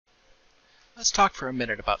Let's talk for a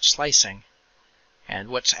minute about slicing and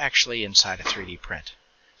what's actually inside a 3D print.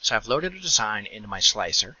 So I've loaded a design into my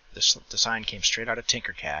slicer. This design came straight out of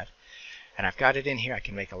Tinkercad, and I've got it in here. I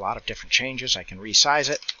can make a lot of different changes. I can resize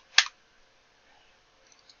it.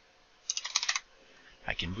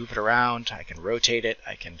 I can move it around. I can rotate it.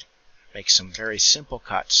 I can make some very simple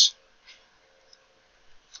cuts.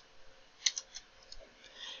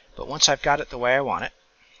 But once I've got it the way I want it,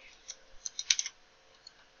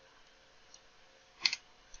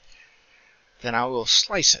 then I will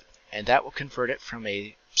slice it, and that will convert it from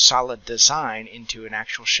a solid design into an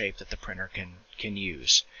actual shape that the printer can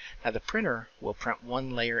use. Now the printer will print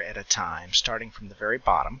one layer at a time, starting from the very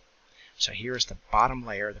bottom. So here's the bottom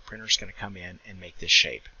layer. The printer is going to come in and make this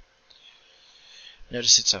shape.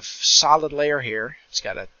 Notice it's a solid layer here. It's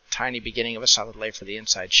got a tiny beginning of a solid layer for the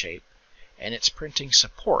inside shape, and it's printing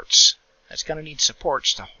supports. It's going to need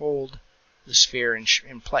supports to hold the sphere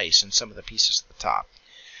in place and some of the pieces at the top.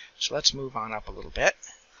 So let's move on up a little bit.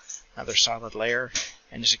 Another solid layer,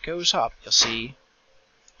 and as it goes up, you'll see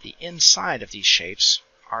the inside of these shapes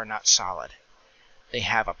are not solid. They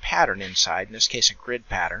have a pattern inside, in this case a grid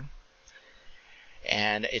pattern,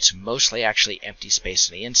 and it's mostly actually empty space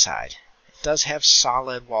on the inside. It does have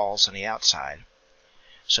solid walls on the outside.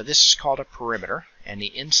 So this is called a perimeter, and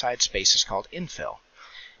the inside space is called infill.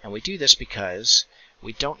 And we do this because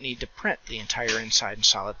we don't need to print the entire inside in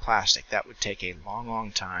solid plastic. That would take a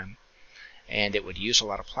long time, and it would use a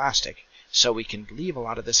lot of plastic. So we can leave a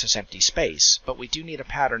lot of this as empty space, but we do need a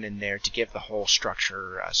pattern in there to give the whole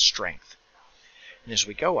structure strength. And as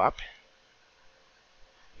we go up,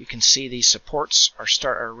 you can see these supports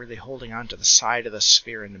are really holding onto the side of the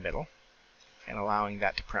sphere in the middle and allowing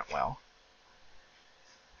that to print well.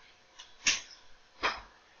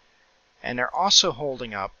 And they're also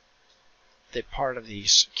holding up the part of the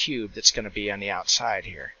cube that's going to be on the outside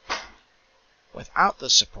here. Without the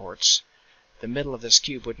supports, the middle of this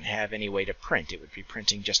cube wouldn't have any way to print. It would be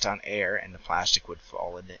printing just on air, and the plastic would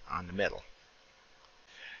fall on the middle.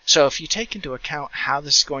 So if you take into account how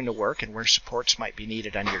this is going to work and where supports might be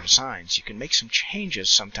needed on your designs, you can make some changes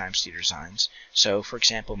sometimes to your designs. So for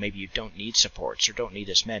example, maybe you don't need supports or don't need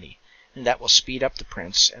as many, and that will speed up the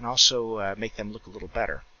prints and also make them look a little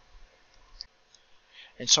better.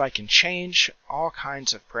 And so I can change all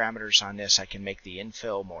kinds of parameters on this. I can make the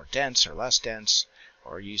infill more dense or less dense,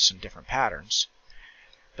 or use some different patterns.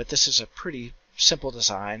 But this is a pretty simple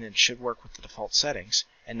design and should work with the default settings.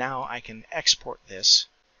 And now I can export this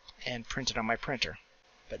and print it on my printer.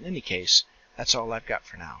 But in any case, that's all I've got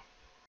for now.